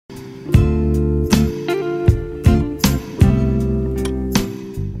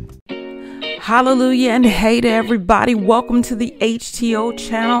Hallelujah and hey to everybody. Welcome to the HTO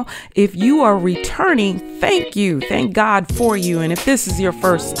channel. If you are returning, thank you. Thank God for you. And if this is your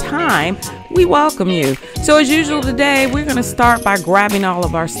first time, we welcome you. So as usual today, we're going to start by grabbing all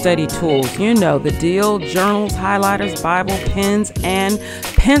of our study tools. You know the deal: journals, highlighters, Bible, pens, and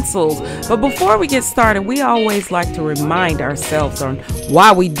pencils. But before we get started, we always like to remind ourselves on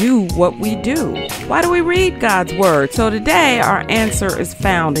why we do what we do. Why do we read God's word? So today our answer is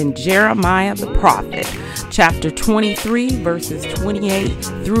found in Jeremiah the prophet, chapter 23, verses 28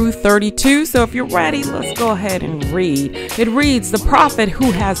 through 32. So if you're ready, let's go ahead and read. It reads, "The prophet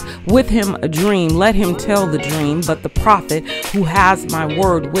who has with him a dream, let him tell the dream. But the prophet who has my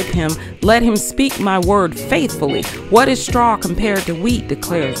word with him, let him speak my word faithfully. What is straw compared to wheat,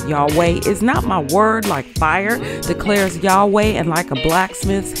 declares Yahweh? Is not my word like fire, declares Yahweh, and like a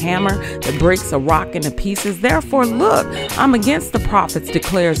blacksmith's hammer that breaks a rock into pieces? Therefore, look, I'm against the prophets,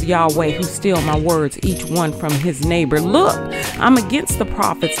 declares Yahweh, who steal my words, each one from his neighbor. Look, I'm against the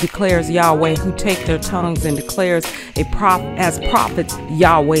prophets, declares Yahweh, who take their tongues and declares as prophets,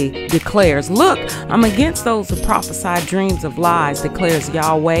 Yahweh declares. Look, I'm against those who prophesy dreams of lies, declares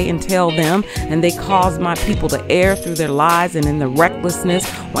Yahweh, and tell them, and they cause my people to err through their lies and in their recklessness,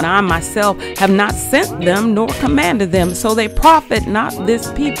 when I myself have not sent them nor commanded them. So they profit not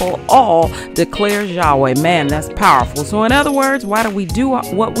this people all, declares Yahweh." Man, that's powerful. So in other words, why do we do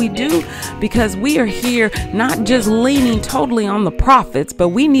what we do? Because we are here not just leaning totally on the prophets, but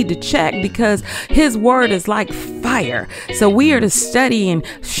we need to check, because his word is like fire. So we are to study and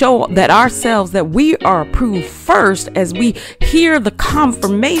show that ourselves that we are approved first as we hear the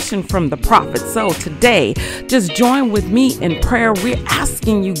confirmation from the prophets. So today, just join with me in prayer. We're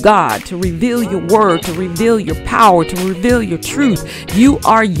asking you, God, to reveal your word, to reveal your power, to reveal your truth. You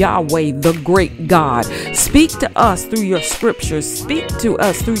are Yahweh, the great God. Speak to us through your scriptures. Speak to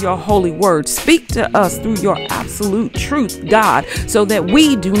us through your holy word. Speak to us through your absolute truth, God, so that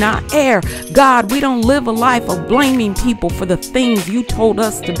we do not err. God, we don't live a life of blaming people for the things you told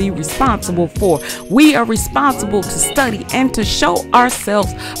us to be responsible for. We are responsible to study and to show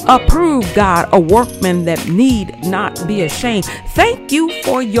ourselves approved, God, a workman that need not be ashamed. Thank you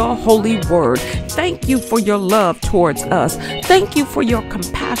for your holy word. Thank you for your love towards us. Thank you for your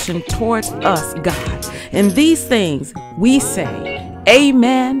compassion towards us, God. And these things we say,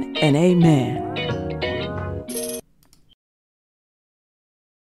 amen and amen.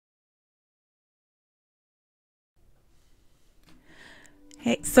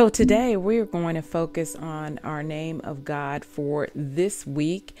 Hey, so today we're going to focus on our name of God for this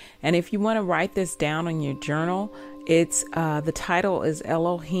week. And if you want to write this down on your journal, it's the title is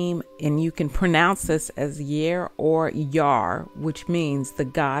Elohim, and you can pronounce this as Yer or Yar, which means the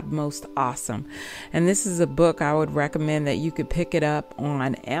God most awesome. And this is a book I would recommend that you could pick it up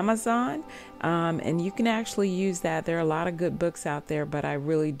on Amazon. And you can actually use that. There are a lot of good books out there, but I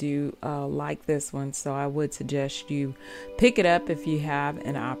really do like this one. So I would suggest you pick it up if you have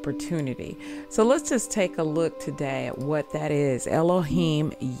an opportunity. So let's just take a look today at what that is.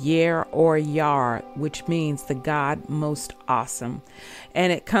 Elohim, Yer or Yar, which means the God most awesome.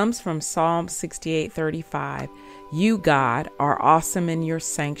 And it comes from Psalm 68:35. "You, God, are awesome in your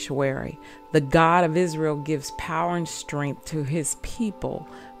sanctuary. The God of Israel gives power and strength to his people.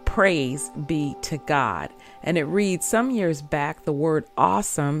 Praise be to God." And it reads, some years back, the word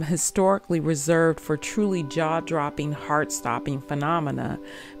awesome, historically reserved for truly jaw-dropping, heart-stopping phenomena,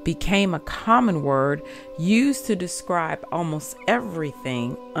 became a common word used to describe almost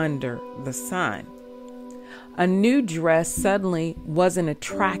everything under the sun. A new dress suddenly wasn't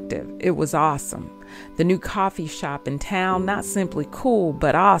attractive. It was awesome. The new coffee shop in town, not simply cool,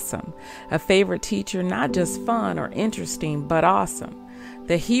 but awesome. A favorite teacher, not just fun or interesting, but awesome.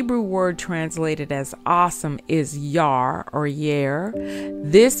 The Hebrew word translated as awesome is Yar or Yer.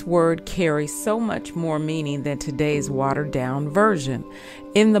 This word carries so much more meaning than today's watered down version.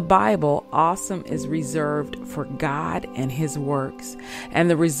 In the Bible, awesome is reserved for God and his works. And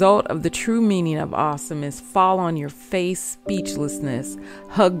the result of the true meaning of awesome is fall on your face speechlessness,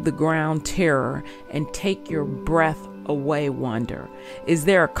 hug the ground terror, and take your breath away wonder. Is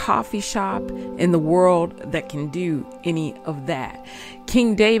there a coffee shop in the world that can do any of that?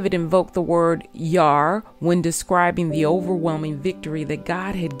 King David invoked the word Yar when describing the overwhelming victory that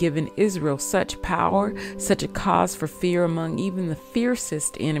God had given Israel. Such power, such a cause for fear among even the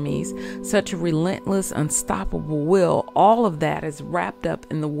fiercest enemies, such a relentless, unstoppable will, all of that is wrapped up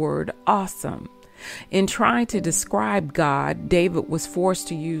in the word awesome. In trying to describe God, David was forced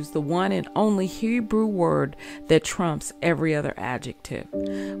to use the one and only Hebrew word that trumps every other adjective.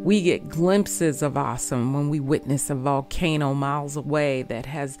 We get glimpses of awesome when we witness a volcano miles away that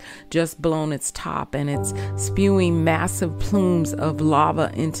has just blown its top and it's spewing massive plumes of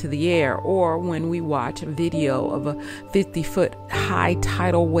lava into the air, or when we watch a video of a 50-foot high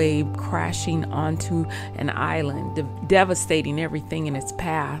tidal wave crashing onto an island, devastating everything in its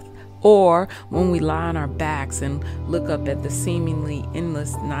path. Or when we lie on our backs and look up at the seemingly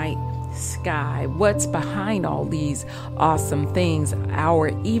endless night sky. What's behind all these awesome things? Our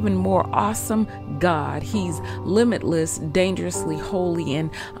even more awesome God. He's limitless, dangerously holy,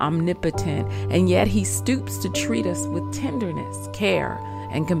 and omnipotent, and yet he stoops to treat us with tenderness, care,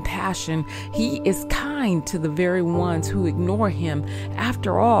 and compassion. He is kind to the very ones who ignore him.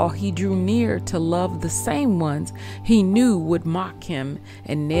 After all, he drew near to love the same ones he knew would mock him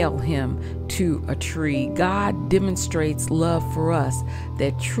and nail him to a tree. God demonstrates love for us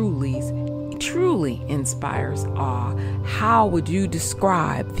that truly inspires awe. How would you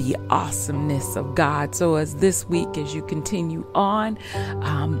describe the awesomeness of God? So as this week, as you continue on,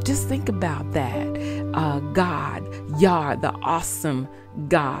 just think about that. God, Yah, the awesome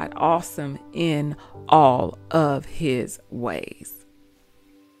God, awesome in all of his ways.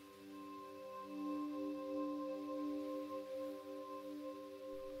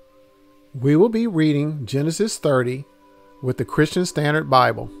 We will be reading Genesis 30 with the Christian Standard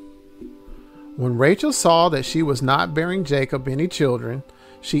Bible. When Rachel saw that she was not bearing Jacob any children,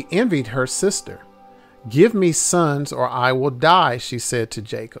 she envied her sister. "Give me sons or I will die," she said to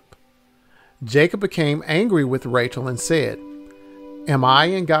Jacob. Jacob became angry with Rachel and said, "Am I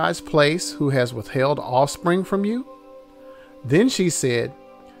in God's place who has withheld offspring from you?" Then she said,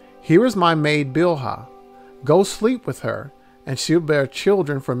 "Here is my maid Bilhah. Go sleep with her, and she'll bear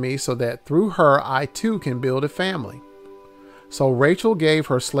children for me so that through her I too can build a family." So Rachel gave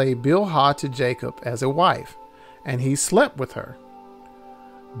her slave Bilhah to Jacob as a wife, and he slept with her.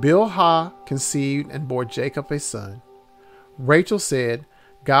 Bilhah conceived and bore Jacob a son. Rachel said,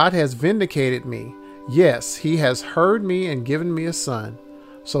 "God has vindicated me. Yes, he has heard me and given me a son."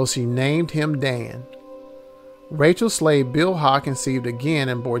 So she named him Dan. Rachel's slave Bilhah conceived again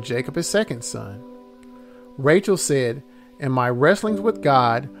and bore Jacob a second son. Rachel said, "In my wrestlings with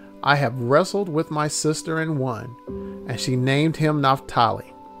God, I have wrestled with my sister and won," and she named him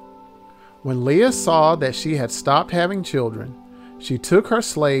Naphtali. When Leah saw that she had stopped having children, she took her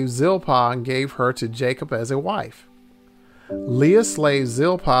slave Zilpah and gave her to Jacob as a wife. Leah's slave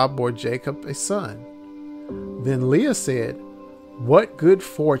Zilpah bore Jacob a son. Then Leah said, "What good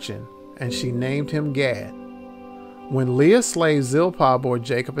fortune," and she named him Gad. When Leah's slave Zilpah bore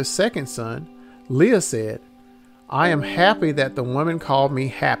Jacob a second son, Leah said, "I am happy that the woman called me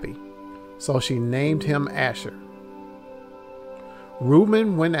happy." So she named him Asher.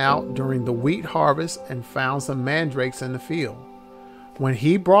 Reuben went out during the wheat harvest and found some mandrakes in the field. When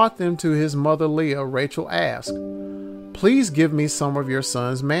he brought them to his mother Leah, Rachel asked, "Please give me some of your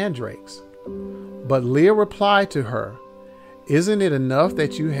son's mandrakes." But Leah replied to her, "Isn't it enough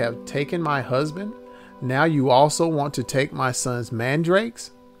that you have taken my husband? Now you also want to take my son's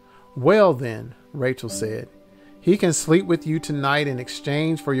mandrakes?" "Well then," Rachel said, "he can sleep with you tonight in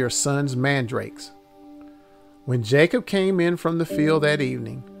exchange for your son's mandrakes." When Jacob came in from the field that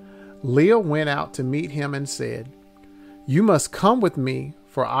evening, Leah went out to meet him and said, "You must come with me,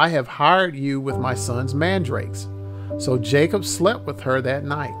 for I have hired you with my son's mandrakes." So Jacob slept with her that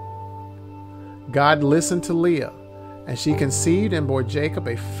night. God listened to Leah, and she conceived and bore Jacob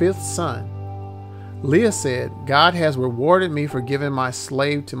a fifth son. Leah said, "God has rewarded me for giving my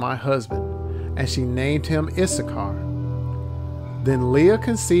slave to my husband," and she named him Issachar. Then Leah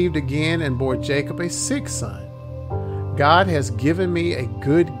conceived again and bore Jacob a sixth son. "God has given me a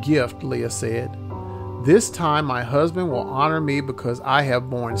good gift," Leah said. "This time my husband will honor me because I have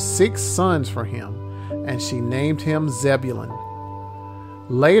borne 6 sons for him," and she named him Zebulun.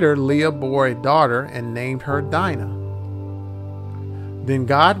 Later, Leah bore a daughter and named her Dinah. Then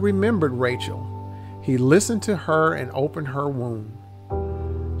God remembered Rachel. He listened to her and opened her womb.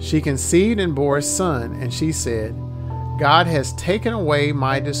 She conceived and bore a son, and she said, "God has taken away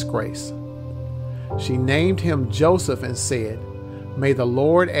my disgrace." She named him Joseph and said, "May the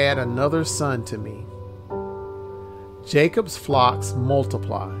Lord add another son to me." Jacob's flocks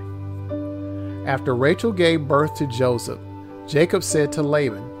multiply. After Rachel gave birth to Joseph, Jacob said to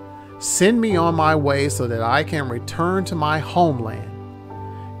Laban, "Send me on my way so that I can return to my homeland.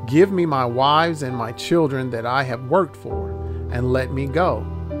 Give me my wives and my children that I have worked for, and let me go.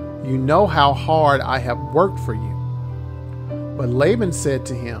 You know how hard I have worked for you." But Laban said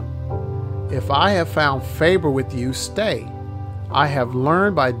to him, If I have found favor with you, stay. I have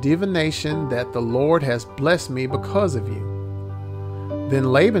learned by divination that the Lord has blessed me because of you."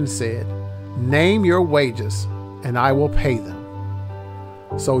 Then Laban said, "Name your wages, and I will pay them."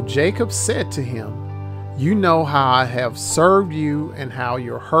 So Jacob said to him, "You know how I have served you and how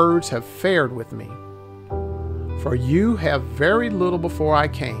your herds have fared with me. For you have very little before I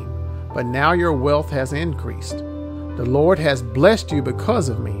came, but now your wealth has increased. The Lord has blessed you because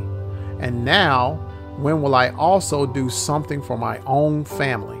of me. And now, when will I also do something for my own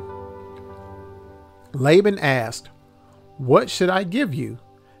family?" Laban asked, "What should I give you?"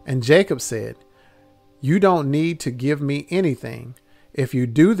 And Jacob said, "You don't need to give me anything. If you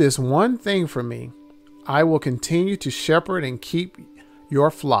do this one thing for me, I will continue to shepherd and keep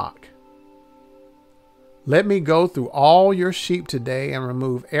your flock. Let me go through all your sheep today and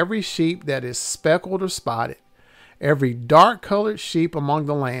remove every sheep that is speckled or spotted, every dark-colored sheep among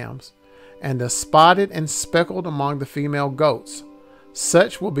the lambs, and the spotted and speckled among the female goats.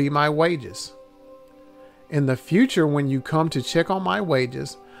 Such will be my wages. In the future, when you come to check on my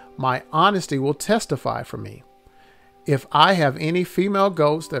wages, my honesty will testify for me. If I have any female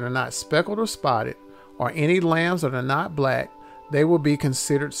goats that are not speckled or spotted, or any lambs that are not black, they will be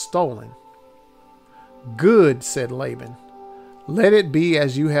considered stolen." "Good," said Laban. "Let it be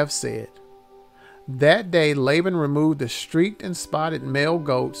as you have said." That day Laban removed the streaked and spotted male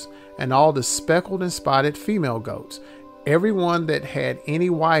goats and all the speckled and spotted female goats, every one that had any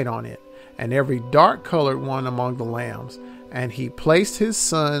white on it, and every dark-colored one among the lambs, and he placed his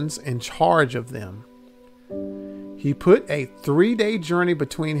sons in charge of them. He put a 3-day journey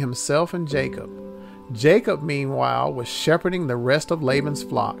between himself and Jacob. Jacob, meanwhile, was shepherding the rest of Laban's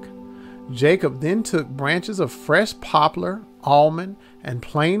flock. Jacob then took branches of fresh poplar, almond, and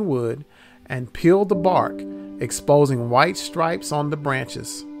plain wood, and peeled the bark, exposing white stripes on the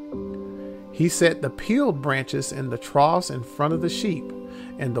branches. He set the peeled branches in the troughs in front of the sheep,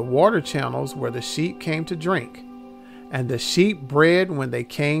 in the water channels where the sheep came to drink, and the sheep bred when they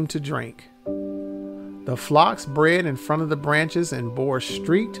came to drink. The flocks bred in front of the branches and bore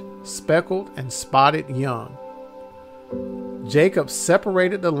streaked, speckled, and spotted young. Jacob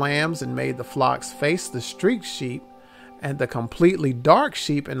separated the lambs and made the flocks face the streaked sheep and the completely dark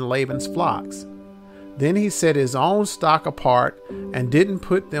sheep in Laban's flocks. Then he set his own stock apart and didn't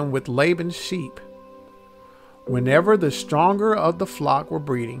put them with Laban's sheep. Whenever the stronger of the flock were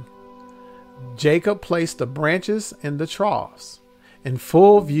breeding, Jacob placed the branches in the troughs in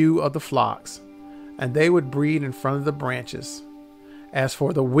full view of the flocks, and they would breed in front of the branches. As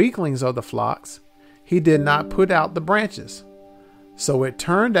for the weaklings of the flocks, he did not put out the branches. So it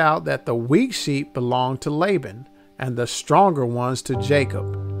turned out that the weak sheep belonged to Laban, and the stronger ones to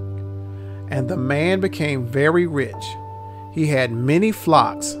Jacob. And the man became very rich. He had many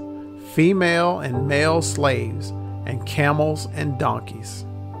flocks, female and male slaves, and camels and donkeys.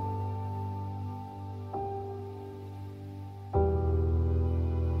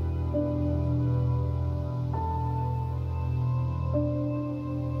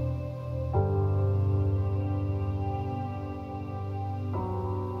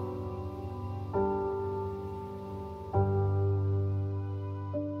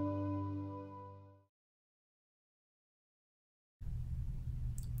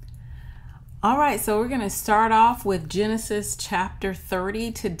 All right, so we're going to start off with Genesis chapter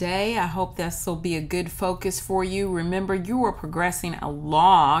 30 today. I hope this will be a good focus for you. Remember, you are progressing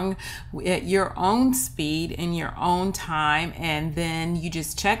along at your own speed in your own time, and then you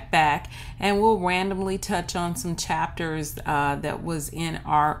just check back and we'll randomly touch on some chapters that was in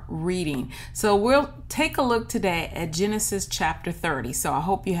our reading. So we'll take a look today at Genesis chapter 30. So I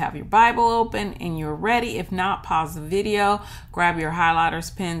hope you have your Bible open and you're ready. If not, pause the video, grab your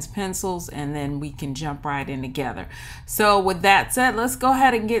highlighters, pens, pencils, and then we can jump right in together. So with that said, let's go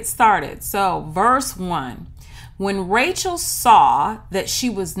ahead and get started. So verse 1, when Rachel saw that she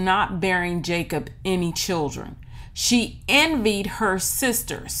was not bearing Jacob any children, she envied her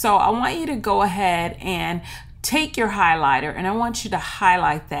sister. So I want you to go ahead and take your highlighter and I want you to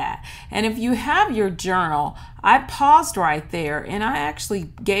highlight that. And if you have your journal, I paused right there and I actually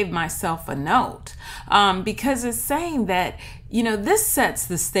gave myself a note because it's saying that, you know, this sets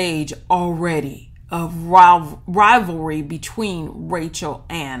the stage already of rivalry between Rachel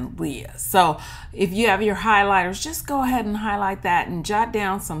and Leah. So if you have your highlighters, just go ahead and highlight that and jot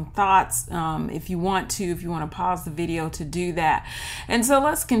down some thoughts if you want to pause the video to do that. And so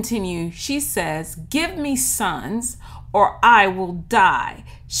let's continue. She says, "Give me sons or I will die."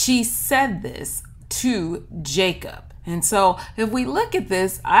 She said this to Jacob. And so if we look at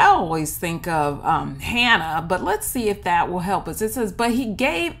this, I always think of Hannah, but let's see if that will help us. It says, but he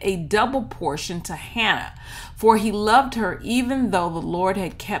gave a double portion to Hannah, for he loved her even though the Lord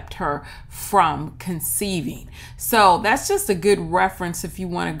had kept her from conceiving. So that's just a good reference if you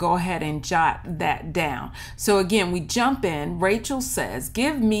want to go ahead and jot that down. So again, we jump in. Rachel says,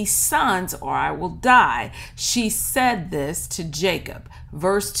 give me sons or I will die. She said this to Jacob.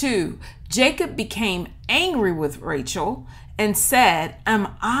 Verse 2, Jacob became angry with Rachel and said,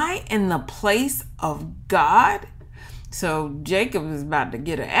 am I in the place of God? So Jacob is about to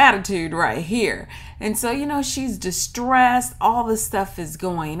get an attitude right here. And so, she's distressed. All this stuff is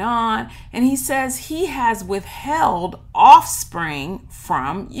going on. And he says he has withheld offspring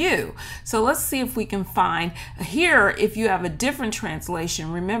from you. So let's see if we can find here. If you have a different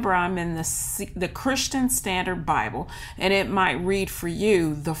translation, remember I'm in the Christian Standard Bible, and it might read for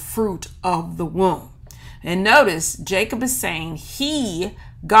you the fruit of the womb. And notice Jacob is saying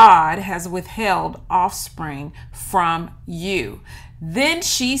God has withheld offspring from you. Then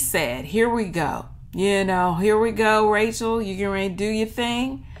she said, here we go, Rachel, you getting ready to do your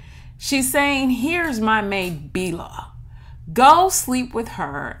thing? She's saying, here's my maid Bilhah. Go sleep with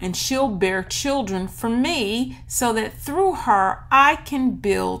her and she'll bear children for me so that through her I can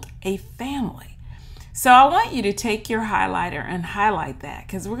build a family. So I want you to take your highlighter and highlight that,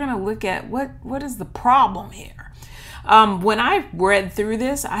 because we're going to look at what is the problem here. When I read through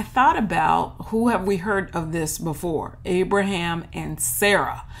this, I thought about who have we heard of this before? Abraham and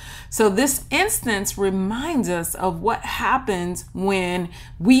Sarah. So this instance reminds us of what happens when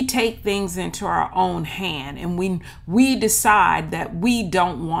we take things into our own hand and we decide that we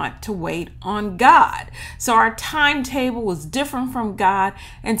don't want to wait on God. So our timetable is different from God,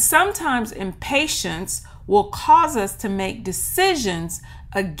 and sometimes impatience will cause us to make decisions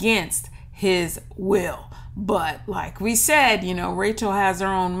against His will. But like we said, Rachel has her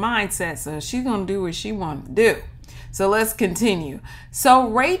own mindset, so she's going to do what she wants to do. So let's continue. So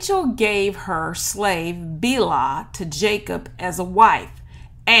Rachel gave her slave Bilhah to Jacob as a wife,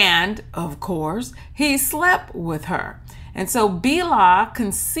 and of course, he slept with her. And so Bilhah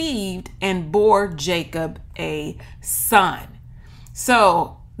conceived and bore Jacob a son.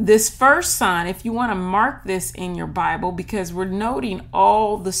 So this first son, if you want to mark this in your Bible, because we're noting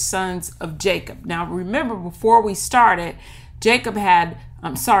all the sons of Jacob. Now remember, before we started, Jacob had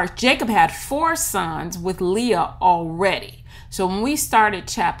 4 sons with Leah already. So when we started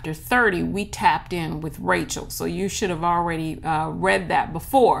chapter 30, we tapped in with Rachel. So you should have already read that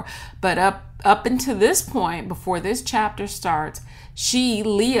before. But up until this point, before this chapter starts,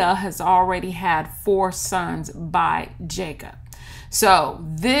 Leah has already had 4 sons by Jacob. So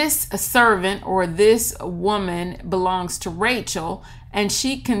this servant or this woman belongs to Rachel, and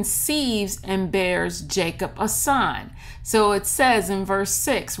she conceives and bears Jacob a son. So it says in verse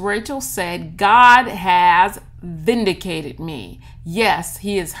 6, Rachel said, God has vindicated me. Yes,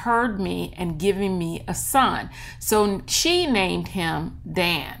 he has heard me and given me a son. So she named him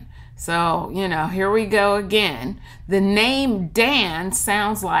Dan. So, here we go again. The name Dan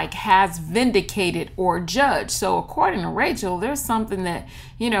sounds like has vindicated or judged. So according to Rachel, there's something that,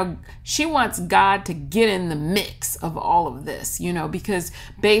 she wants God to get in the mix of all of this, because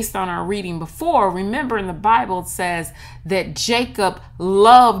based on our reading before, remember in the Bible it says that Jacob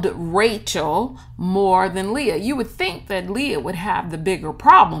loved Rachel more than Leah. You would think that Leah would have the bigger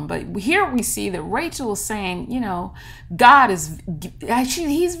problem, but here we see that Rachel is saying, God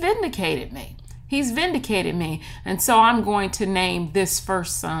he's vindicated me. He's vindicated me. And so I'm going to name this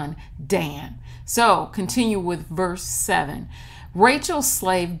first son Dan. So continue with verse 7. Rachel's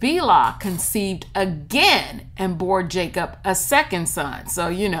slave Bilhah conceived again and bore Jacob a second son.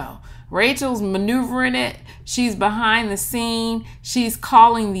 So, Rachel's maneuvering it. She's behind the scene. She's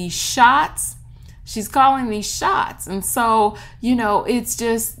calling these shots. And so, it's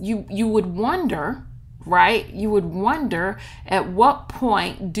just, you would wonder, right? You would wonder, at what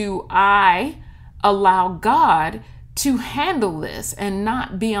point do I allow God to handle this and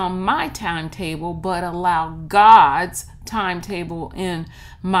not be on my timetable, but allow God's timetable in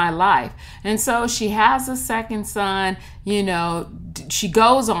my life? And so she has a second son, she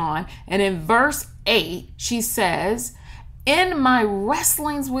goes on, and in verse 8, she says, in my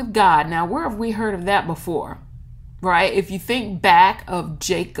wrestlings with God. Now, where have we heard of that before, right? If you think back of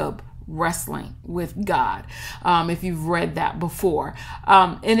Jacob wrestling with God, if you've read that before,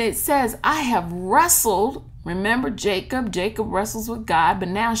 and it says, I have wrestled. Remember Jacob wrestles with God, but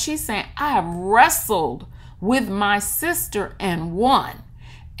now she's saying, I have wrestled with my sister and won.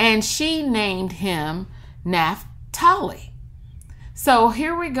 And she named him Naphtali. So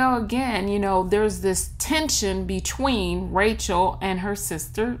here we go again. There's this tension between Rachel and her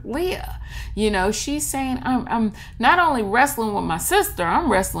sister Leah. She's saying, I'm not only wrestling with my sister,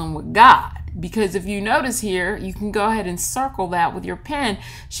 I'm wrestling with God. Because if you notice here, you can go ahead and circle that with your pen.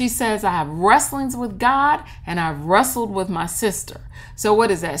 She says, I have wrestlings with God and I've wrestled with my sister. So what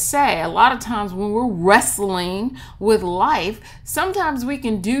does that say? A lot of times when we're wrestling with life, sometimes we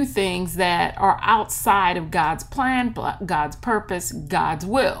can do things that are outside of God's plan, God's purpose, God's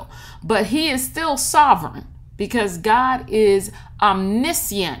will. But He is still sovereign. Because God is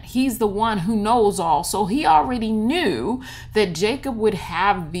omniscient. He's the one who knows all. So He already knew that Jacob would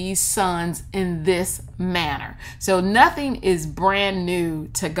have these sons in this manner. So nothing is brand new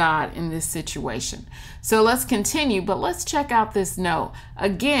to God in this situation. So let's continue, but let's check out this note.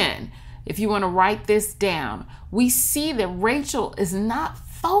 Again, if you want to write this down, we see that Rachel is not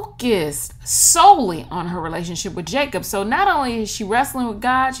focused solely on her relationship with Jacob. So not only is she wrestling with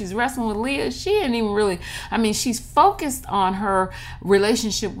God, she's wrestling with Leah. She didn't even really, she's focused on her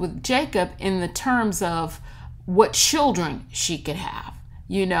relationship with Jacob in the terms of what children she could have,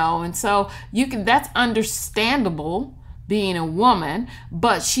 and so that's understandable being a woman,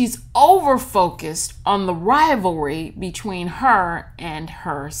 but she's over focused on the rivalry between her and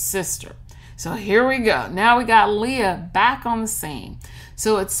her sister. So here we go. Now we got Leah back on the scene.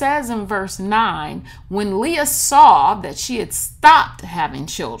 So it says in verse 9, when Leah saw that she had stopped having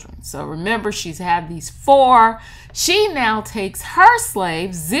children. So remember, she's had these 4. She now takes her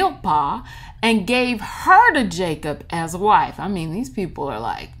slave, Zilpah, and gave her to Jacob as a wife. These people are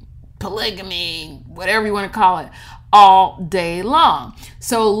like polygamy, whatever you want to call it, all day long.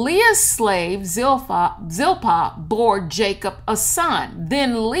 So Leah's slave, Zilpah, bore Jacob a son.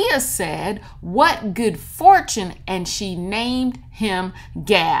 Then Leah said, what good fortune, and she named him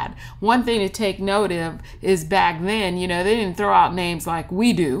Gad. One thing to take note of is back then, they didn't throw out names like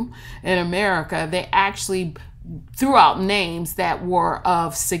we do in America. They actually threw out names that were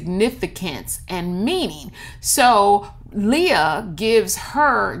of significance and meaning. So Leah gives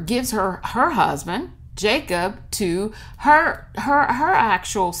her husband, Jacob, to her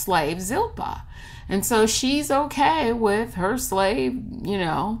actual slave, Zilpah. And so she's okay with her slave,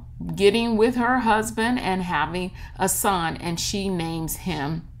 getting with her husband and having a son, and she names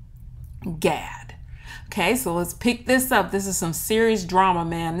him Gad. Okay, so let's pick this up. This is some serious drama,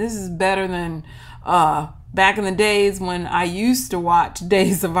 man. This is better than back in the days when I used to watch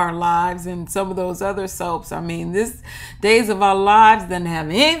Days of Our Lives and some of those other soaps. This Days of Our Lives doesn't have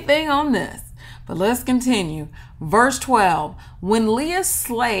anything on this. But let's continue. Verse 12, when Leah's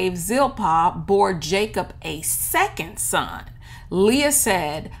slave Zilpah bore Jacob a second son, Leah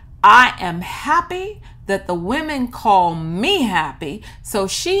said, I am happy that the women call me happy. So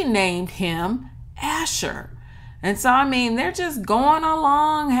she named him Asher. And so, they're just going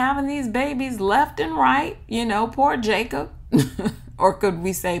along, having these babies left and right, poor Jacob. Or could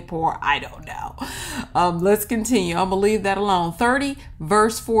we say poor? I don't know. Let's continue. I'm going to leave that alone. 30,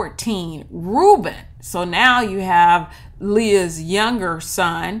 verse 14. Reuben. So now you have Leah's younger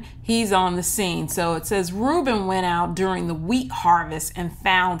son. He's on the scene. So it says, Reuben went out during the wheat harvest and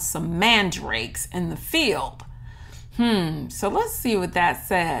found some mandrakes in the field. So let's see what that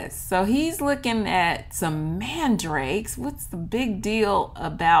says. So he's looking at some mandrakes. What's the big deal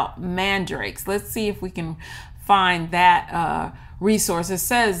about mandrakes? Let's see if we can find that resource. It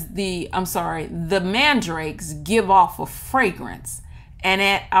says the mandrakes give off a fragrance, and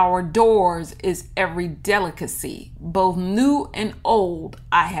at our doors is every delicacy, both new and old.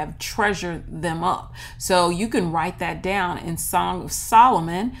 I have treasured them up. So you can write that down in Song of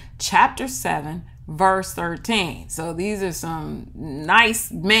Solomon, chapter 7, verse 13. So these are some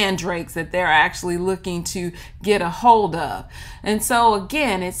nice mandrakes that they're actually looking to get a hold of. And so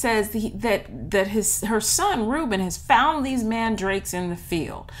again, it says that her son Reuben has found these mandrakes in the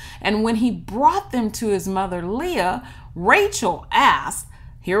field. And when he brought them to his mother Leah, Rachel asked,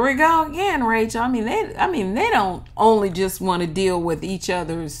 here we go again, Rachel. They don't only just want to deal with each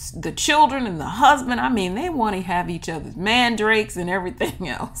other's, the children and the husband. They want to have each other's mandrakes and everything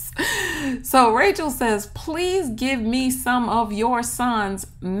else. So Rachel says, please give me some of your son's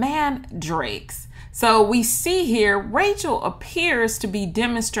mandrakes. So we see here, Rachel appears to be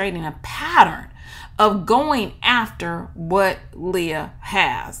demonstrating a pattern of going after what Leah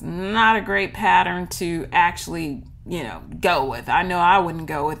has. Not a great pattern to actually go with. I know I wouldn't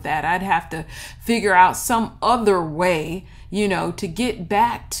go with that. I'd have to figure out some other way, to get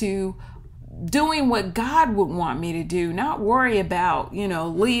back to doing what God would want me to do, not worry about,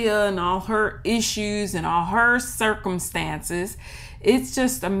 Leah and all her issues and all her circumstances. It's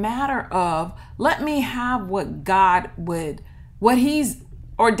just a matter of let me have what God would what he's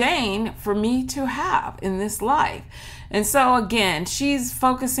ordained for me to have in this life. And so again, she's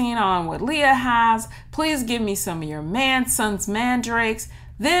focusing on what Leah has. Please give me some of your sons' mandrakes.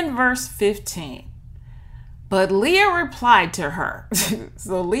 Then verse 15. But Leah replied to her.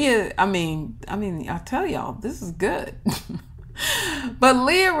 So Leah, I tell y'all, this is good. But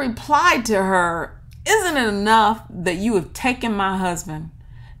Leah replied to her, isn't it enough that you have taken my husband?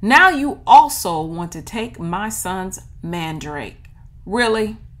 Now you also want to take my son's mandrake.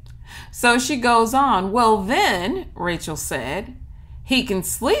 Really? So she goes on, well then, Rachel said, he can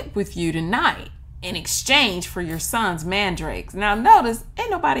sleep with you tonight in exchange for your son's mandrakes. Now notice, ain't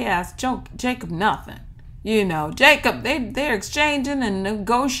nobody asked Jacob nothing. Jacob, they're exchanging and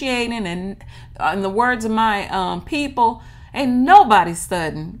negotiating, and in the words of my people, ain't nobody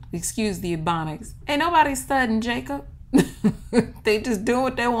studying, excuse the Ebonics, ain't nobody studying Jacob. They just do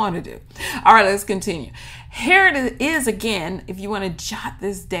what they want to do. All right, let's continue. Here it is again, if you want to jot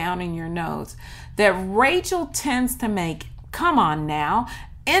this down in your notes, that Rachel tends to make, come on now,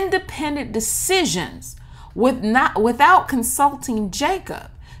 independent decisions without consulting Jacob.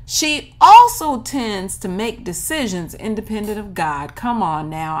 She also tends to make decisions independent of God. Come on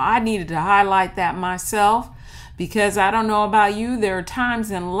now, I needed to highlight that myself. Because I don't know about you, there are times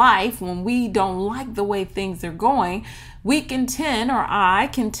in life when we don't like the way things are going, I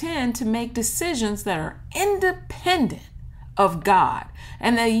can tend to make decisions that are independent of God.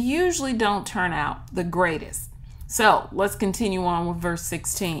 And they usually don't turn out the greatest. So let's continue on with verse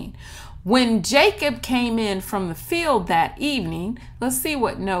 16. When Jacob came in from the field that evening, let's see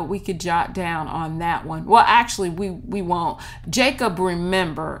what note we could jot down on that one. Well, actually, we won't. Jacob,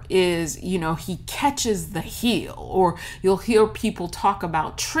 remember, is, he catches the heel, or you'll hear people talk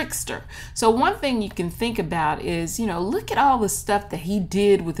about trickster. So one thing you can think about is, look at all the stuff that he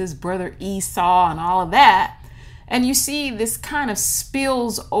did with his brother Esau and all of that. And you see this kind of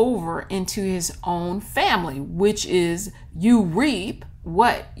spills over into his own family, which is you reap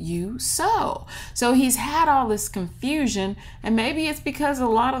what you sow. So he's had all this confusion, and maybe it's because a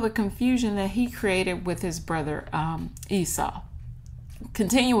lot of the confusion that he created with his brother Esau.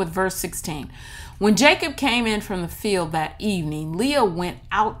 Continue with verse 16. When Jacob came in from the field that evening, Leah went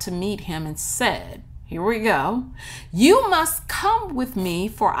out to meet him and said, here we go. You must come with me,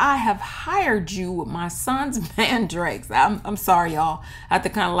 for I have hired you with my son's mandrakes. I'm sorry, y'all. I have to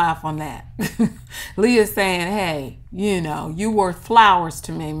kind of laugh on that. Leah's saying, hey, you worth flowers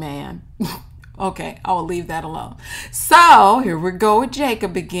to me, man. Okay, I'll leave that alone. So here we go with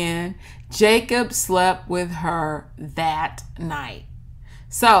Jacob again. Jacob slept with her that night.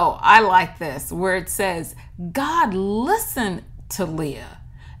 So I like this, where it says, God listened to Leah,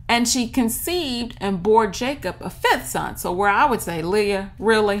 and she conceived and bore Jacob a fifth son. So where I would say, Leah,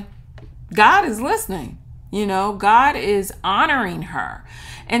 really? God is listening. God is honoring her.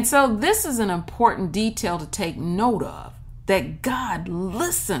 And so this is an important detail to take note of, that God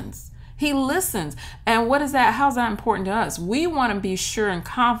listens. He listens. And what is that? How's that important to us? We want to be sure and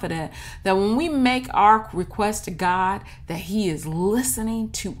confident that when we make our request to God, that he is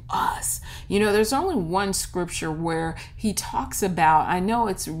listening to us. There's only one scripture where he talks about, I know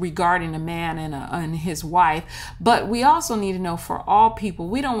it's regarding a man and his wife, but we also need to know for all people,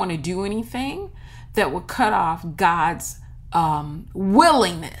 we don't want to do anything that would cut off God's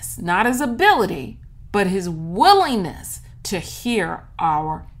willingness, not his ability, but his willingness to hear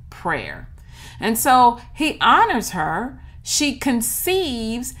our prayer. And so he honors her. She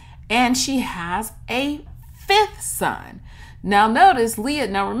conceives, and she has a fifth son. Now notice Leah,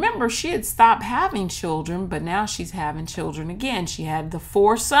 now remember, she had stopped having children, but now she's having children again. She had the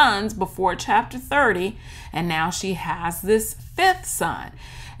 4 sons before chapter 30, and now she has this fifth son.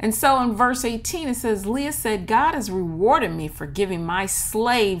 And so in verse 18, it says, Leah said, God has rewarded me for giving my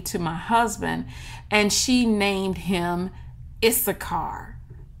slave to my husband. And she named him Issachar.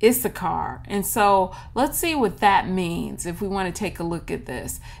 And so let's see what that means if we want to take a look at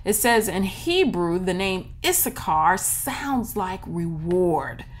this. It says in Hebrew, the name Issachar sounds like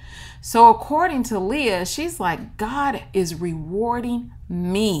reward. So according to Leah, she's like, God is rewarding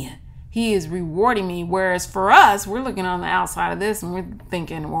me. He is rewarding me. Whereas for us, we're looking on the outside of this and we're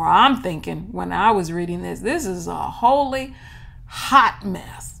thinking, or I'm thinking when I was reading this is a holy hot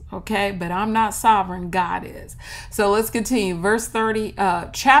mess. Okay, but I'm not sovereign, God is. So let's continue.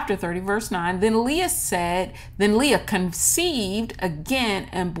 Chapter 30, verse 9. Then Leah conceived again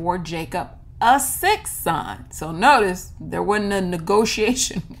and bore Jacob a sixth son. So notice there wasn't a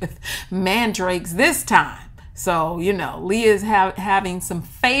negotiation with mandrakes this time. So, Leah is having some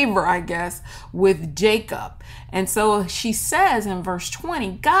favor, I guess, with Jacob. And so she says in verse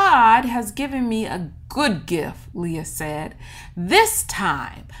 20, God has given me a good gift, Leah said. This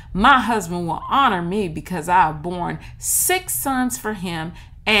time my husband will honor me because I have borne 6 sons for him.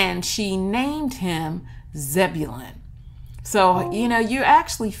 And she named him Zebulun. So, you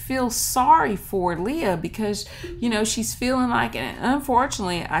actually feel sorry for Leah because, she's feeling like, and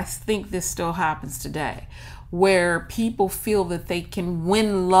unfortunately, I think this still happens today, where people feel that they can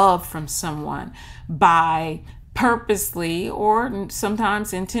win love from someone by purposely or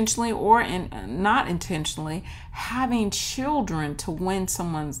sometimes intentionally or not intentionally having children to win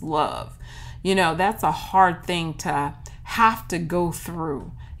someone's love. That's a hard thing to have to go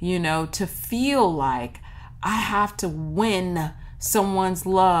through, to feel like I have to win someone's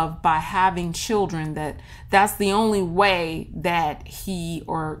love by having children, that's the only way that he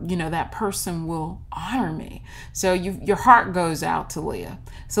or that person will honor me. So your heart goes out to Leah.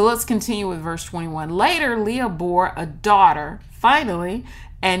 So let's continue with verse 21. Later Leah bore a daughter finally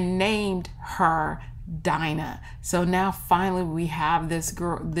and named her Dinah. So now finally we have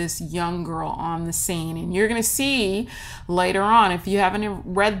this young girl on the scene, and you're going to see later on, if you haven't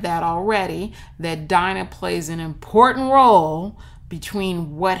read that already, that Dinah plays an important role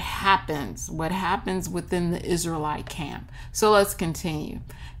between what happens within the Israelite camp. So let's continue.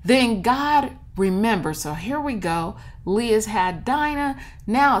 Then God remembered. So here we go. Leah's had Dinah.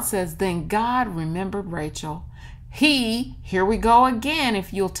 Now it says, then God remembered Rachel. Here we go again.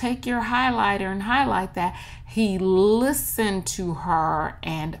 If you'll take your highlighter and highlight that, he listened to her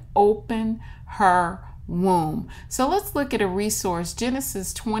and opened her womb. So let's look at a resource,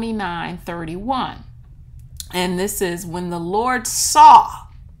 Genesis 29:31. And this is when the Lord saw.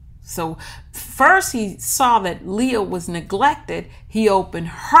 So first he saw that Leah was neglected. He opened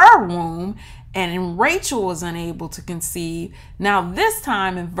her womb, and Rachel was unable to conceive. Now this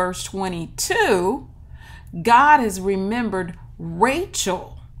time in verse 22, God has remembered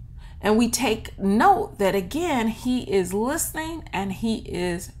Rachel. And we take note that again, he is listening and he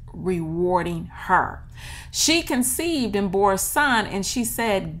is rewarding her. She conceived and bore a son, and she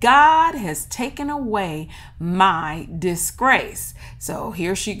said, God has taken away my disgrace. So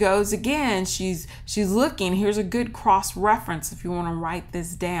here she goes again. She's looking. Here's a good cross reference if you want to write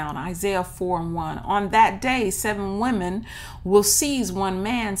this down. Isaiah 4:1. On that day, 7 women will seize one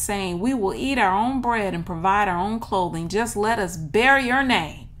man, saying, we will eat our own bread and provide our own clothing. Just let us bear your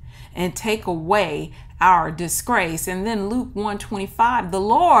name and take away our disgrace. And then Luke 1:25, the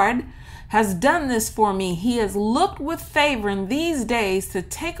Lord has done this for me. He has looked with favor in these days to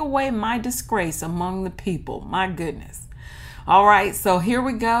take away my disgrace among the people. My goodness. All right, so here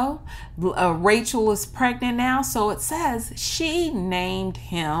we go. Rachel is pregnant now. So it says she named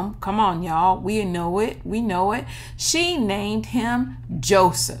him. Come on, y'all. We know it. She named him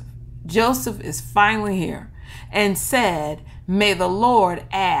Joseph. Joseph is finally here, and said, may the Lord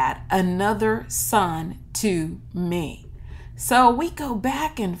add another son to me. So we go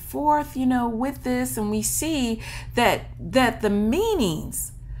back and forth, with this, and we see that the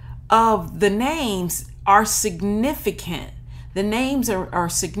meanings of the names are significant. The names are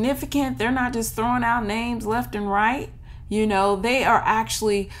significant. They're not just throwing out names left and right. They're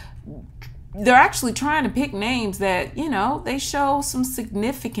actually trying to pick names that, they show some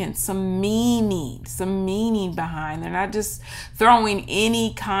significance, some meaning behind. They're not just throwing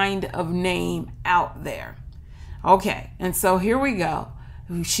any kind of name out there. Okay, and so here we go.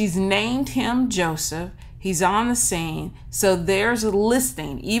 She's named him Joseph. He's on the scene. So there's a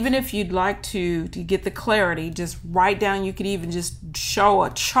listing. Even if you'd like to get the clarity, just write down, you could even just show a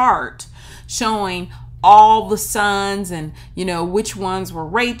chart showing all the sons and, which ones were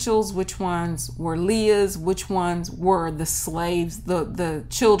Rachel's, which ones were Leah's, which ones were the slaves, the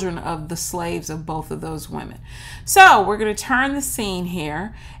children of the slaves of both of those women. So we're going to turn the scene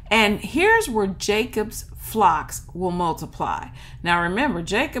here. And here's where Jacob's flocks will multiply. Now remember,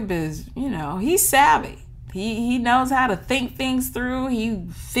 Jacob is, he's savvy. He knows how to think things through. He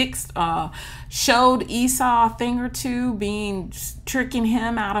showed Esau a thing or two, tricking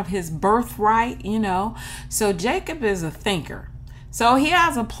him out of his birthright, So Jacob is a thinker. So he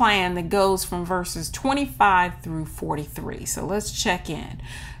has a plan that goes from verses 25 through 43. So let's check in.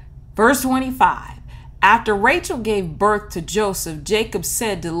 Verse 25. After Rachel gave birth to Joseph, Jacob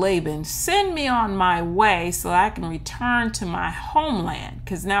said to Laban, "Send me on my way so I can return to my homeland."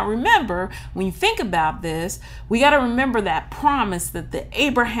 Because now remember, when you think about this, we got to remember that promise, that the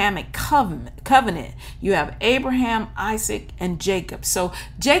Abrahamic covenant. You have Abraham, Isaac, and Jacob. So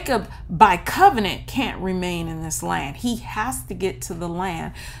Jacob, by covenant, can't remain in this land. He has to get to the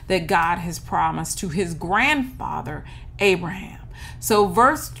land that God has promised to his grandfather, Abraham. So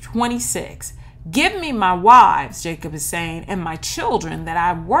verse 26. "Give me my wives," Jacob is saying, "and my children that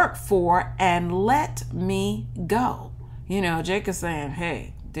I work for, and let me go." Jacob's saying,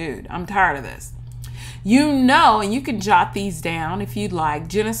 hey, dude, I'm tired of this. And you can jot these down if you'd like.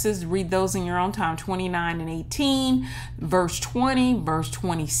 Genesis, read those in your own time, 29 and 18, verse 20, verse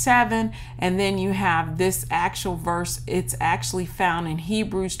 27. And then you have this actual verse. It's actually found in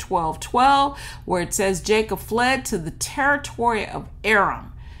Hebrews 12:12, where it says, "Jacob fled to the territory of Aram.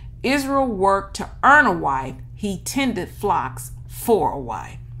 Israel worked to earn a wife. He tended flocks for a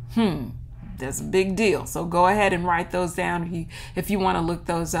wife." That's a big deal. So go ahead and write those down if you want to look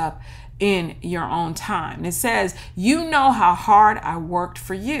those up in your own time. And it says, "You know how hard I worked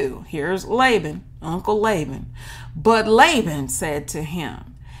for you." Here's Laban, Uncle Laban. "But Laban said to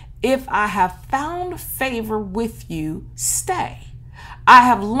him, 'If I have found favor with you, stay. I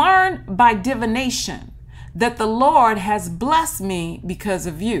have learned by divination that the Lord has blessed me because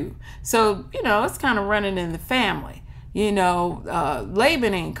of you." So, it's kind of running in the family.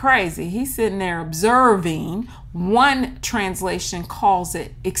 Laban ain't crazy. He's sitting there observing. One translation calls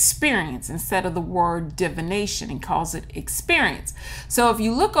it experience instead of the word divination. He calls it experience. So if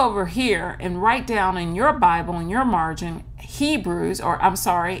you look over here and write down in your Bible, in your margin,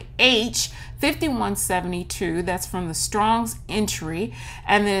 H5172, that's from the Strong's entry,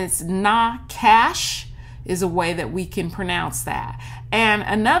 and then it's Nakash is a way that we can pronounce that. And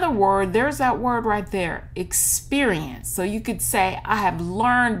another word, there's that word right there, experience. So you could say, "I have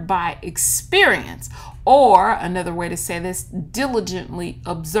learned by experience," or another way to say this, diligently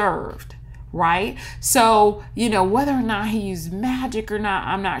observed, right? So, whether or not he used magic or not,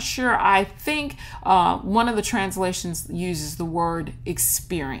 I'm not sure. I think one of the translations uses the word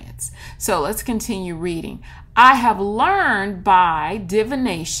experience. So let's continue reading. "I have learned by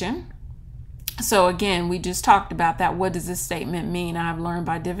divination." So again, we just talked about that. What does this statement mean? "I've learned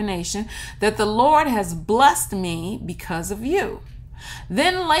by divination that the Lord has blessed me because of you."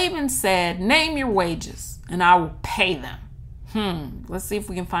 Then Laban said, "Name your wages and I will pay them." Let's see if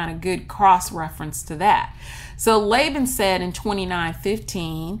we can find a good cross reference to that. So Laban said in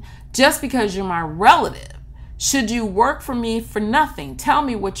 29:15, "Just because you're my relative, should you work for me for nothing? Tell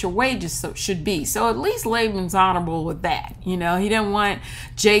me what your wages should be." So at least Laban's honorable with that. He didn't want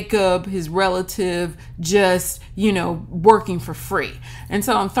Jacob, his relative, just, working for free. And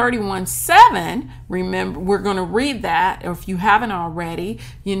so in 31:7, remember, we're going to read that, or if you haven't already,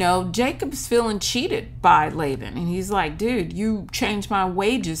 Jacob's feeling cheated by Laban. And he's like, "Dude, you changed my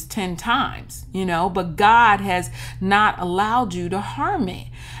wages 10 times, but God has not allowed you to harm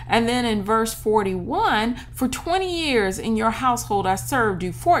me." And then in verse 41, "For 20 years in your household I served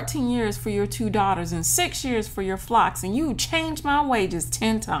you, 14 years for your 2 daughters, and 6 years for your flocks, and you changed my wages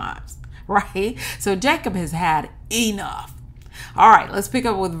 10 times. Right? So Jacob has had enough. All right, let's pick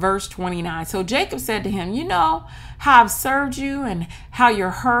up with verse 29. "So Jacob said to him, 'You know how I've served you and how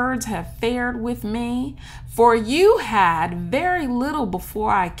your herds have fared with me? For you had very little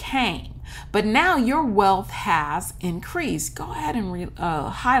before I came, but now your wealth has increased.'" Go ahead and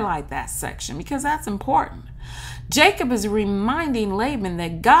highlight that section because that's important. Jacob is reminding Laban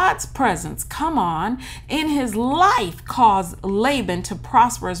that God's presence, in his life caused Laban to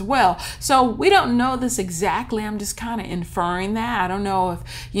prosper as well. So we don't know this exactly. I'm just kind of inferring that. I don't know if,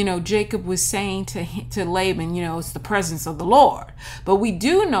 Jacob was saying to Laban, it's the presence of the Lord. But we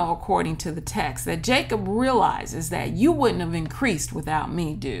do know, according to the text, that Jacob realizes that you wouldn't have increased without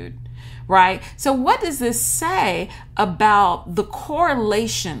me, dude. Right? So what does this say about the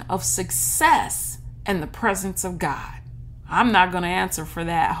correlation of success and the presence of God? I'm not going to answer for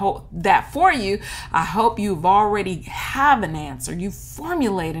that for you. I hope you've already have an answer. You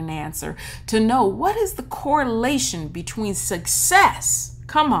formulate an answer to know what is the correlation between success,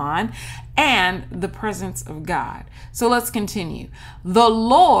 and the presence of God. So let's continue. "The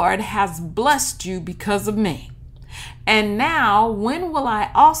Lord has blessed you because of me. And now, when will I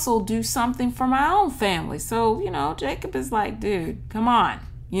also do something for my own family?" So, Jacob is like, dude, come on.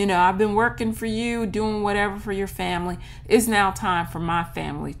 I've been working for you, doing whatever for your family. It's now time for my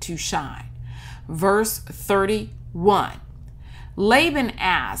family to shine. Verse 31. Laban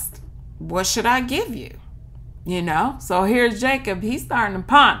asked, "What should I give you?" So here's Jacob. He's starting to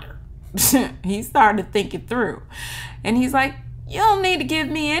ponder. He started thinking through. And he's like, you don't need to give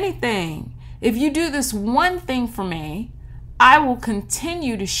me anything. If you do this one thing for me, I will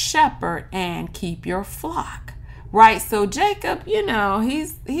continue to shepherd and keep your flock. Right? So Jacob,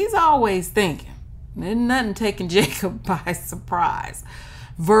 he's always thinking. There's nothing taking Jacob by surprise.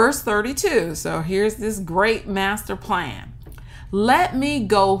 Verse 32. So here's this great master plan. Let me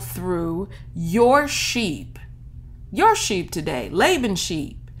go through your sheep today, Laban's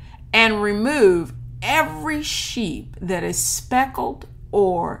sheep, and remove every sheep that is speckled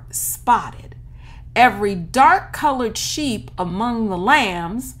or spotted, every dark-colored sheep among the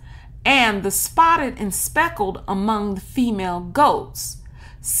lambs, and the spotted and speckled among the female goats.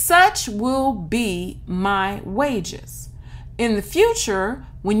 Such will be my wages. In the future,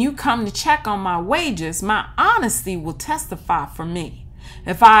 when you come to check on my wages, my honesty will testify for me.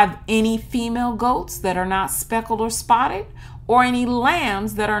 If I have any female goats that are not speckled or spotted, or any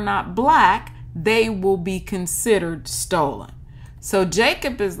lambs that are not black, they will be considered stolen. So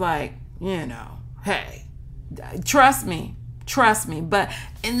Jacob is like, hey, trust me. But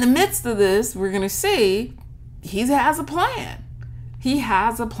in the midst of this, we're going to see he has a plan. He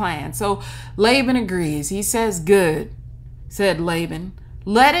has a plan. So Laban agrees. He says, good, said Laban,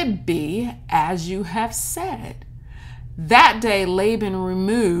 let it be as you have said. That day, Laban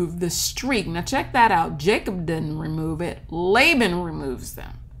removed the streak. Now check that out. Jacob didn't remove it. Laban removes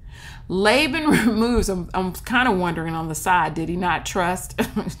them. Laban removes them. I'm kind of wondering on the side, did he not trust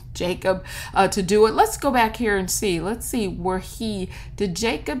Jacob to do it? Let's go back here and see. Let's see did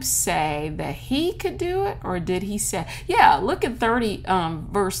Jacob say that he could do it, or did he say, look at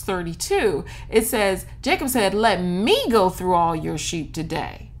verse 32. It says, Jacob said, let me go through all your sheep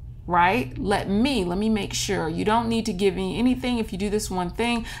today. Right? Let me make sure. You don't need to give me anything if you do this one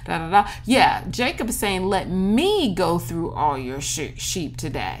thing. Yeah, Jacob is saying, let me go through all your sheep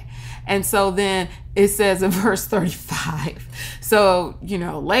today. And so then it says in verse 35, so,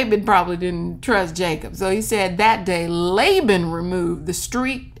 Laban probably didn't trust Jacob. So he said that day, Laban removed the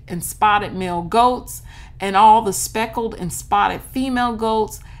streaked and spotted male goats and all the speckled and spotted female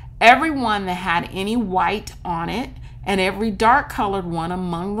goats, every one that had any white on it, and every dark-colored one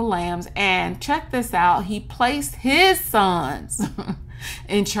among the lambs. And check this out, he placed his sons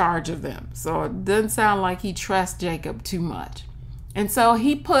in charge of them. So it doesn't sound like he trusts Jacob too much. And so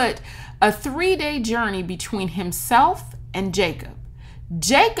he put a 3-day journey between himself and Jacob.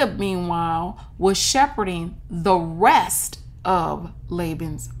 Jacob, meanwhile, was shepherding the rest of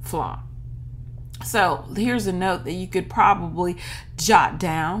Laban's flock. So here's a note that you could probably jot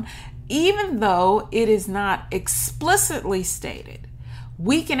down. Even though it is not explicitly stated,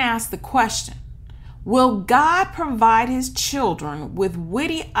 we can ask the question, will God provide his children with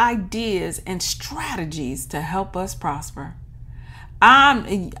witty ideas and strategies to help us prosper?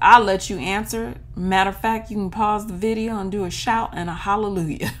 I'll let you answer. Matter of fact, you can pause the video and do a shout and a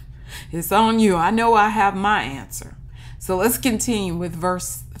hallelujah. It's on you. I know I have my answer. So let's continue with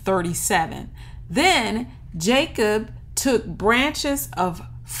verse 37. Then Jacob took branches of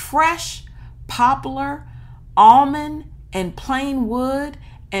fresh poplar, almond, and plain wood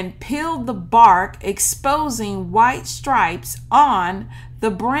and peeled the bark, exposing white stripes on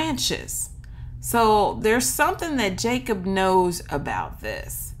the branches. So there's something that Jacob knows about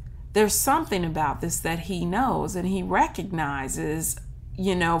this. There's something about this that he knows and he recognizes,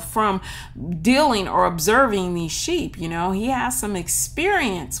 from dealing or observing these sheep. He has some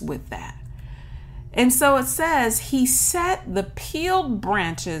experience with that. And so it says he set the peeled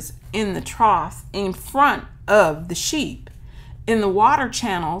branches in the trough in front of the sheep, in the water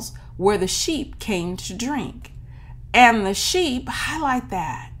channels where the sheep came to drink. And the sheep, highlight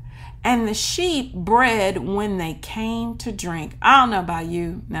that, and the sheep bred when they came to drink. I don't know about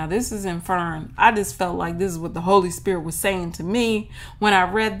you. Now, this is infirm. I just felt like this is what the Holy Spirit was saying to me when I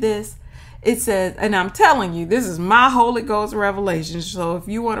read this. It says, and I'm telling you, this is my Holy Ghost revelation. So if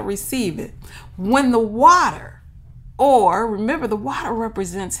you want to receive it, when the water, or remember the water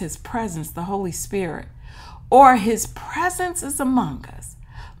represents his presence, the Holy Spirit, or his presence is among us,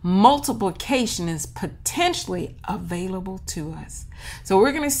 multiplication is potentially available to us. So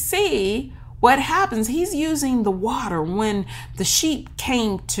we're going to see what happens. He's using the water. When the sheep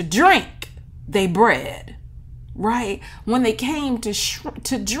came to drink, they bred, right? When they came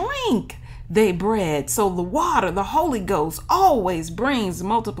to drink, they bred. So the water, the Holy Ghost, always brings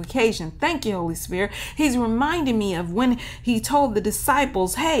multiplication. Thank you, Holy Spirit. He's reminding me of when he told the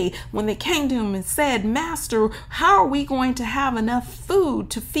disciples, hey, when they came to him and said, Master, how are we going to have enough food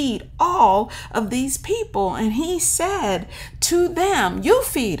to feed all of these people? And he said to them, you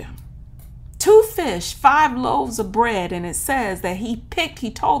feed them. 2 fish, 5 loaves of bread. And it says that he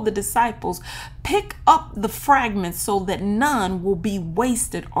told the disciples, pick up the fragments so that none will be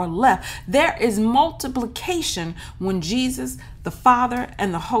wasted or left. There is multiplication when Jesus, the Father,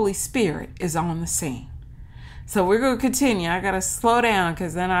 and the Holy Spirit is on the scene. So we're going to continue. I got to slow down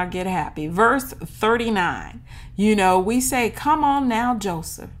because then I'll get happy. Verse 39. We say, come on now,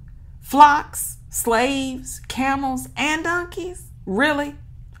 Joseph. Flocks, slaves, camels, and donkeys? Really?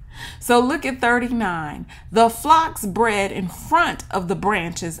 So look at 39. The flocks bred in front of the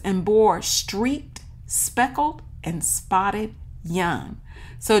branches and bore streaked, speckled, and spotted young.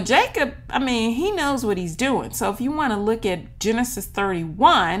 So Jacob, he knows what he's doing. So if you want to look at Genesis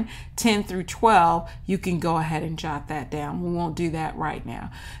 31, 10 through 12, you can go ahead and jot that down. We won't do that right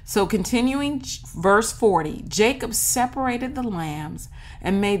now. So continuing verse 40, Jacob separated the lambs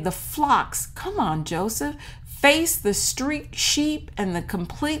and made the flocks, come on, Joseph, face the streaked sheep and the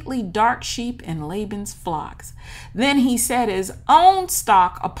completely dark sheep in Laban's flocks. Then he set his own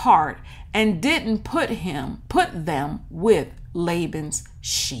stock apart and didn't put them with Laban's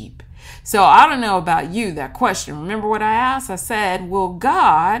sheep. So I don't know about you, that question. Remember what I asked? I said, will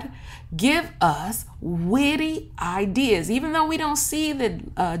God give us witty ideas? Even though we don't see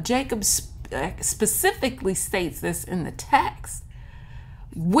that Jacob specifically states this in the text,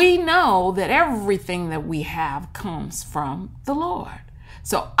 we know that everything that we have comes from the Lord.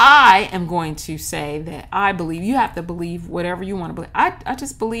 So I am going to say that I believe, you have to believe whatever you want to believe. I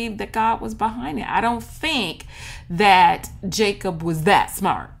just believe that God was behind it. I don't think that Jacob was that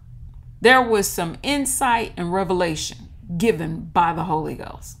smart. There was some insight and revelation given by the Holy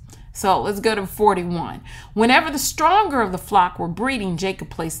Ghost. So let's go to 41. Whenever the stronger of the flock were breeding, Jacob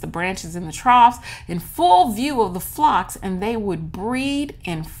placed the branches in the troughs in full view of the flocks, and they would breed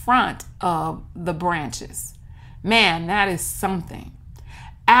in front of the branches. Man, that is something.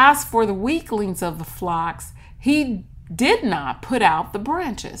 As for the weaklings of the flocks, he did not put out the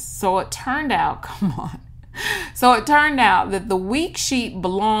branches. So it turned out, that the weak sheep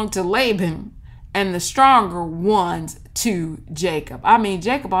belonged to Laban and the stronger ones to Jacob.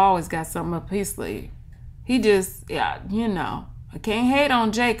 Jacob always got something up his sleeve. He just, I can't hate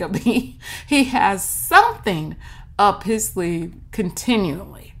on Jacob. He has something up his sleeve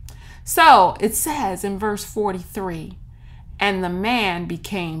continually. So it says in verse 43, and the man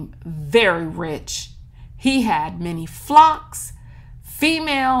became very rich. He had many flocks,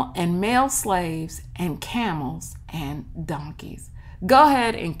 female and male slaves, and camels and donkeys. Go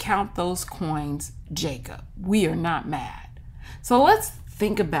ahead and count those coins, Jacob. We are not mad. So let's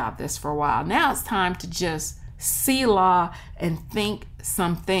think about this for a while. Now it's time to just selah and think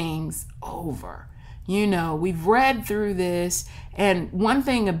some things over. We've read through this, and one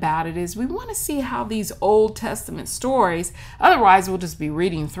thing about it is we want to see how these Old Testament stories, otherwise we'll just be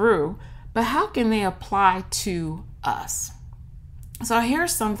reading through, but how can they apply to us? So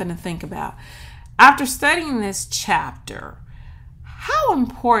here's something to think about. After studying this chapter, how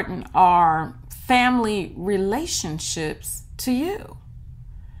important are family relationships to you?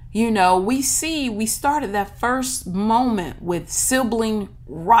 We started that first moment with sibling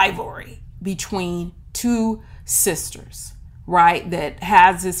rivalry between 2 sisters, right? That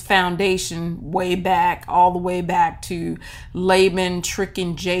has its foundation all the way back to Laban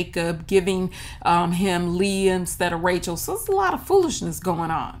tricking Jacob, giving him Leah instead of Rachel. So there's a lot of foolishness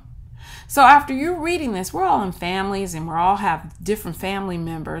going on. So after you're reading this, we're all in families and we all have different family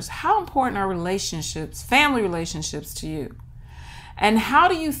members. How important are family relationships to you? And how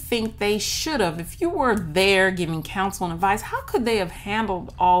do you think they should have, if you were there giving counsel and advice, how could they have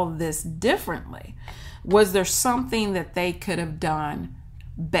handled all of this differently? Was there something that they could have done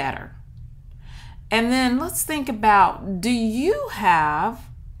better? And then let's think about, do you have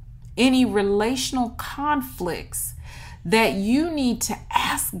any relational conflicts that you need to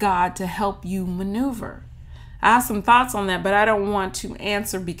ask God to help you maneuver? I have some thoughts on that, but I don't want to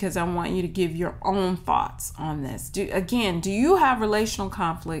answer because I want you to give your own thoughts on this. Do you have relational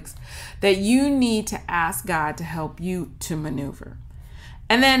conflicts that you need to ask God to help you to maneuver?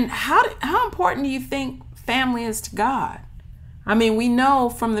 And then how important do you think family is to God? We know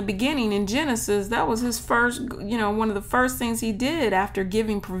from the beginning in Genesis, that was his first, one of the first things he did after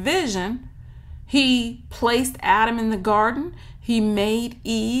giving provision. He placed Adam in the garden, he made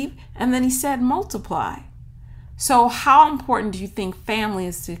Eve, and then he said, multiply. So how important do you think family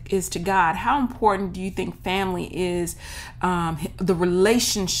is to God? How important do you think family is, the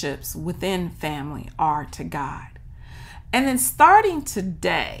relationships within family are to God? And then starting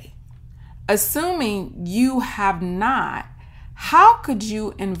today, assuming you have not, how could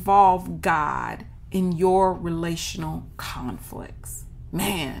you involve God in your relational conflicts?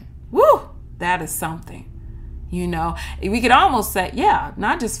 Man, That is something. You know, we could almost say, yeah,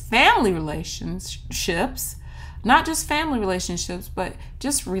 not just family relationships, but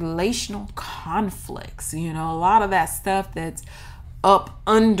just relational conflicts. You know, a lot of that stuff that's up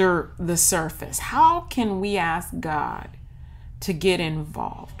under the surface. How can we ask God to get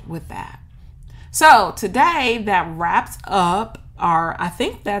involved with that? So today that wraps up I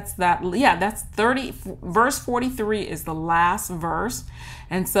think that's 30, verse 43 is the last verse.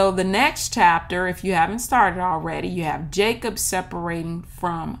 And so the next chapter, if you haven't started already, you have Jacob separating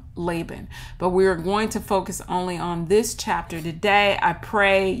from Laban. But we're going to focus only on this chapter today. I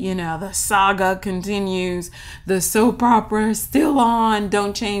pray, the saga continues. The soap opera is still on.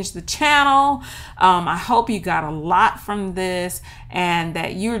 Don't change the channel. I hope you got a lot from this and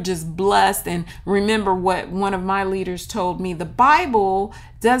that you're just blessed. And remember what one of my leaders told me, the Bible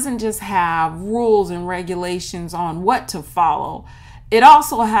doesn't just have rules and regulations on what to follow. It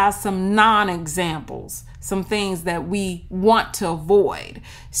also has some non-examples, some things that we want to avoid.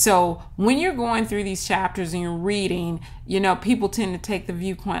 So when you're going through these chapters and you're reading, people tend to take the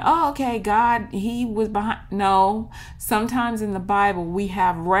viewpoint, oh, okay, God, he was behind. No, sometimes in the Bible, we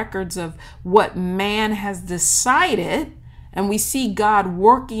have records of what man has decided, and we see God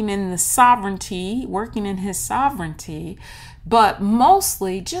working in his sovereignty, but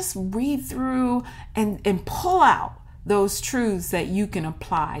mostly just read through and pull out those truths that you can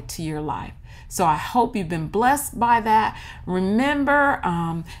apply to your life. So I hope you've been blessed by that. Remember,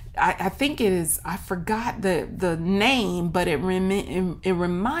 I think it is, I forgot the name, but it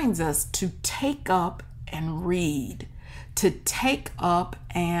reminds us to take up and read. Take up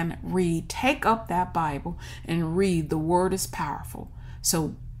that Bible and read. The word is powerful.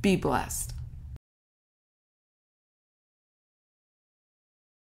 So be blessed.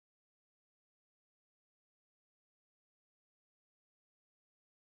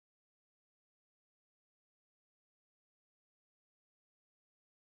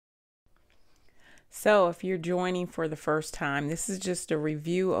 So if you're joining for the first time, this is just a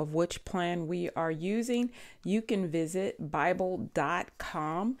review of which plan we are using. You can visit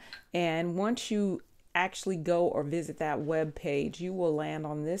Bible.com, and once you actually go or visit that web page, you will land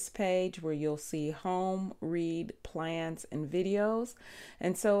on this page where you'll see home, read, plans, and videos.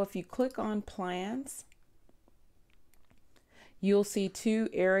 And so if you click on plans, you'll see two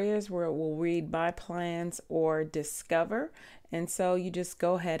areas where it will read by plans or discover. And so you just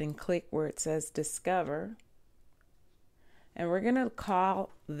go ahead and click where it says discover. And we're going to call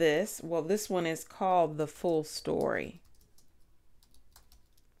this one is called the full story.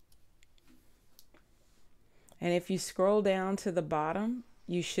 And if you scroll down to the bottom,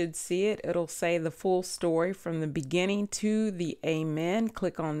 you should see it. It'll say the full story from the beginning to the amen.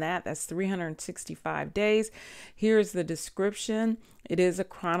 Click on that. That's 365 days. Here's the description. It is a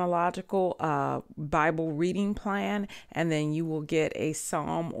chronological Bible reading plan, and then you will get a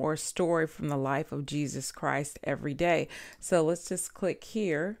psalm or story from the life of Jesus Christ every day. So let's just click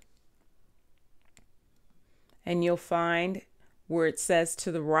here, and you'll find where it says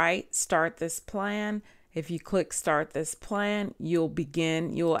to the right, start this plan. If you click start this plan,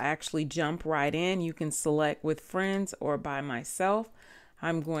 you'll actually jump right in. You can select with friends or by myself.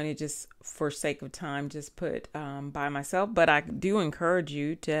 I'm going to just, for sake of time, just put by myself. But I do encourage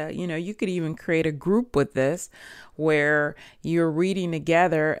you to, you could even create a group with this where you're reading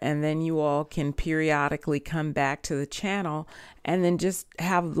together, and then you all can periodically come back to the channel and then just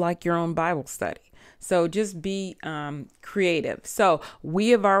have like your own Bible study. So just be creative. So we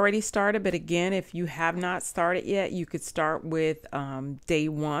have already started, but again, if you have not started yet, you could start with day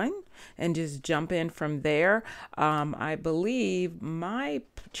 1 and just jump in from there. I believe my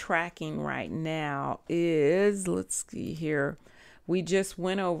tracking right now is, let's see here. We just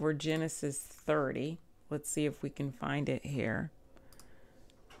went over Genesis 30. Let's see if we can find it here.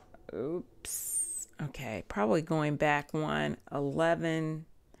 Oops. Okay, probably going back 11.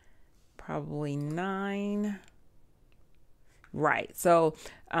 Probably 9. Right. So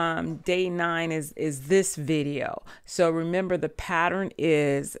day 9 is this video. So remember, the pattern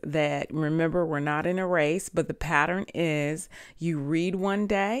is that, remember, we're not in a race, but the pattern is you read one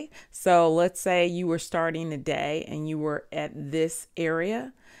day. So let's say you were starting a day and you were at this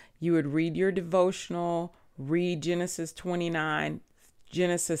area. You would read your devotional, read Genesis 29,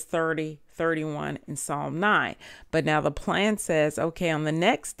 Genesis 30, 31, and Psalm 9. But now the plan says, okay, on the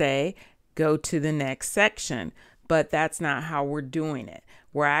next day, go to the next section. But that's not how we're doing it.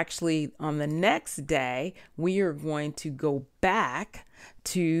 We're actually, on the next day, we are going to go back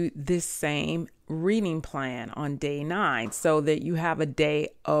to this same reading plan on day 9 so that you have a day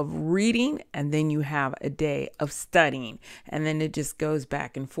of reading and then you have a day of studying, and then it just goes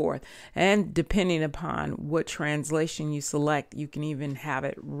back and forth. And depending upon what translation you select, you can even have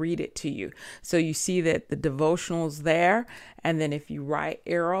it read it to you. So you see that the devotional's there, and then if you right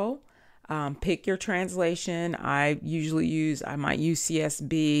arrow, pick your translation. I might use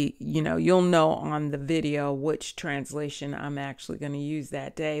CSB. You'll know on the video which translation I'm actually going to use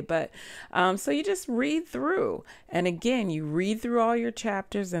that day. But so you just read through. And again, you read through all your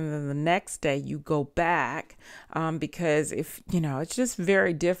chapters, and then the next day you go back because it's just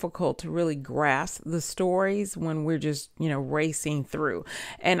very difficult to really grasp the stories when we're just, racing through.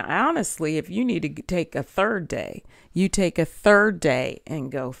 And honestly, if you need to take a third day, you take a third day and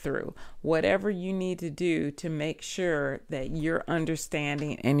go through whatever you need to do to make sure that you're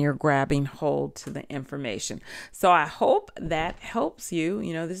understanding and you're grabbing hold to the information. So I hope that helps you.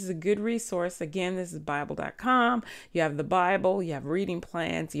 This is a good resource. Again, this is Bible.com. You have the Bible, you have reading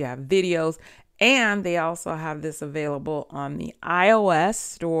plans, you have videos, and they also have this available on the iOS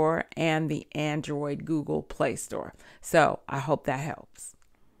store and the Android Google Play Store. So I hope that helps.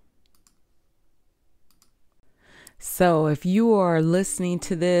 So if you are listening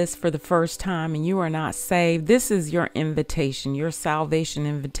to this for the first time and you are not saved, this is your invitation, your salvation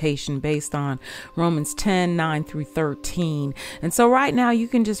invitation based on Romans 10:9-13. And so right now you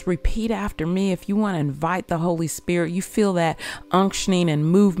can just repeat after me if you want to invite the Holy Spirit. You feel that unctioning and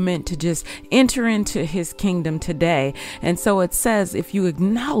movement to just enter into his kingdom today. And so it says, if you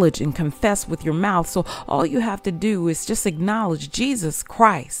acknowledge and confess with your mouth, so all you have to do is just acknowledge Jesus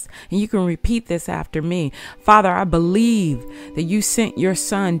Christ. And you can repeat this after me. Father, I believe that you sent your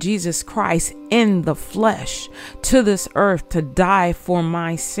son, Jesus Christ, in the flesh to this earth to die for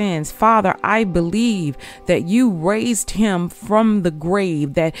my sins. Father, I believe that you raised him from the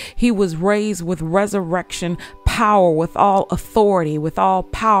grave, that he was raised with resurrection power, with all authority, with all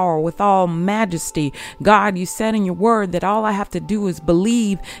power, with all majesty. God, you said in your word that all I have to do is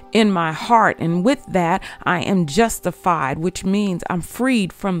believe in my heart. And with that, I am justified, which means I'm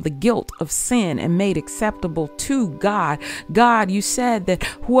freed from the guilt of sin and made acceptable to God. God, you said that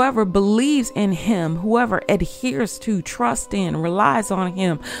whoever believes in him, whoever adheres to, trusts in, relies on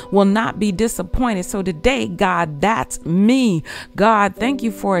him, will not be disappointed. So today, God, that's me. God, thank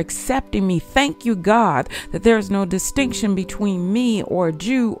you for accepting me. Thank you, God, that there's no distinction between me or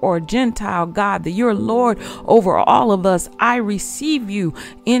Jew or Gentile. God, that you're Lord over all of us. I receive you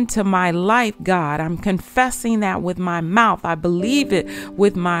into my life, God. I'm confessing that with my mouth. I believe it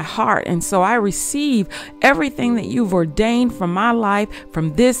with my heart. And so I receive everything that you've ordained for my life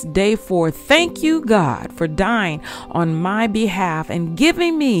from this day forth. Thank you, God, for dying on my behalf and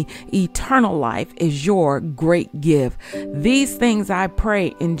giving me eternal life is your great gift. These things I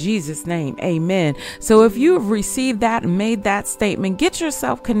pray in Jesus' name. Amen. So if you have received that and made that statement, get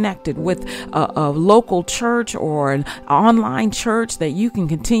yourself connected with a local church or an online church that you can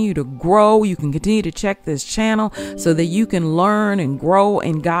continue to grow. You can continue to check this channel so that you can learn and grow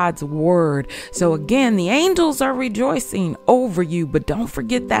in God's word. So again, the angels are rejoicing over you, but don't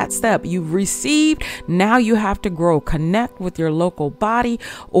forget that step. You've received, now you have to grow. Connect with your local body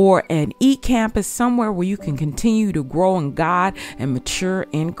or an e-campus, somewhere where you can continue to grow in God and mature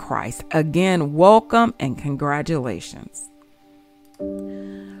in Christ. Again, welcome and congratulations.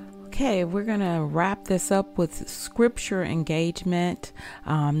 Okay, we're going to wrap this up with scripture engagement.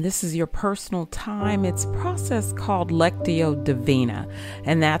 This is your personal time. It's a process called Lectio Divina,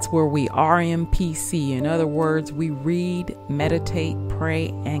 and that's where we RMPC. In other words, we read, meditate, pray,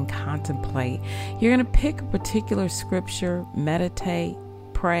 and contemplate. You're going to pick a particular scripture, meditate,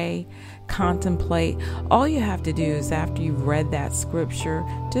 pray, contemplate. All you have to do is, after you've read that scripture,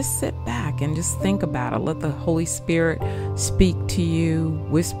 just sit back and just think about it. Let the Holy Spirit speak to you,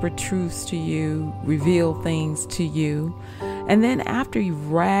 whisper truths to you, reveal things to you. And then after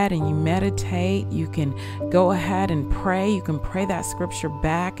you've read and you meditate, you can go ahead and pray. You can pray that scripture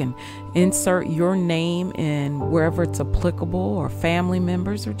back and insert your name in wherever it's applicable, or family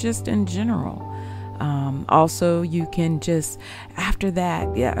members, or just in general. Also, you can just, after that,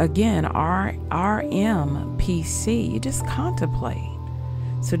 again, RMPC, you just contemplate.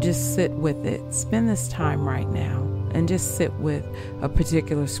 So just sit with it. Spend this time right now and just sit with a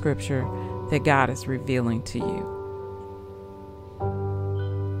particular scripture that God is revealing to you.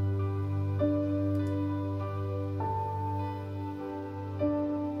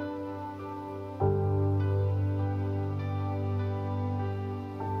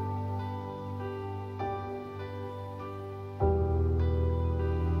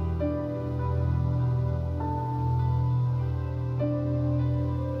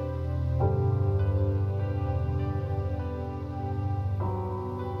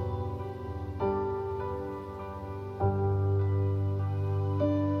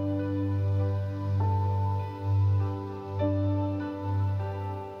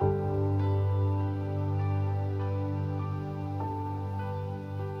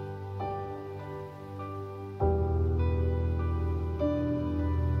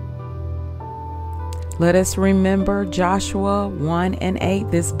 Let us remember Joshua 1 and 8.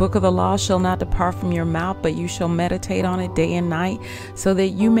 This book of the law shall not depart from your mouth, but you shall meditate on it day and night, so that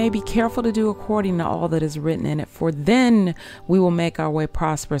you may be careful to do according to all that is written in it. For then we will make our way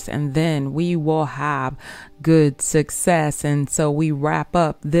prosperous, and then we will have good success. And so we wrap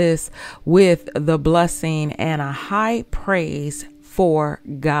up this with the blessing and a high praise for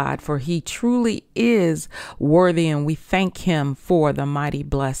God, for he truly is worthy, and we thank him for the mighty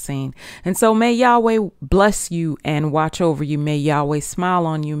blessing. And so may Yahweh bless you and watch over you. May Yahweh smile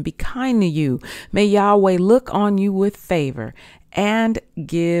on you and be kind to you. May Yahweh look on you with favor and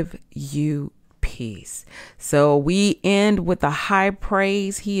give you peace. So we end with a high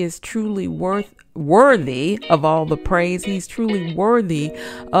praise. He is truly worthy of all the praise. He's truly worthy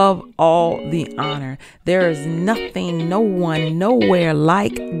of all the honor. There is nothing, no one, nowhere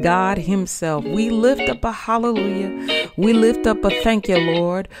like God himself. We lift up a hallelujah. We lift up a thank you,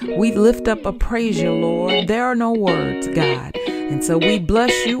 Lord. We lift up a praise you, Lord. There are no words, God. And so we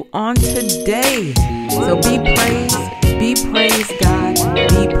bless you on today. So be praised, God,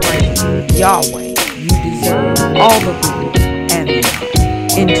 be praised. Yahweh, you deserve all the glory and the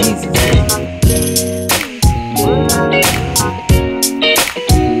honor. In Jesus' name.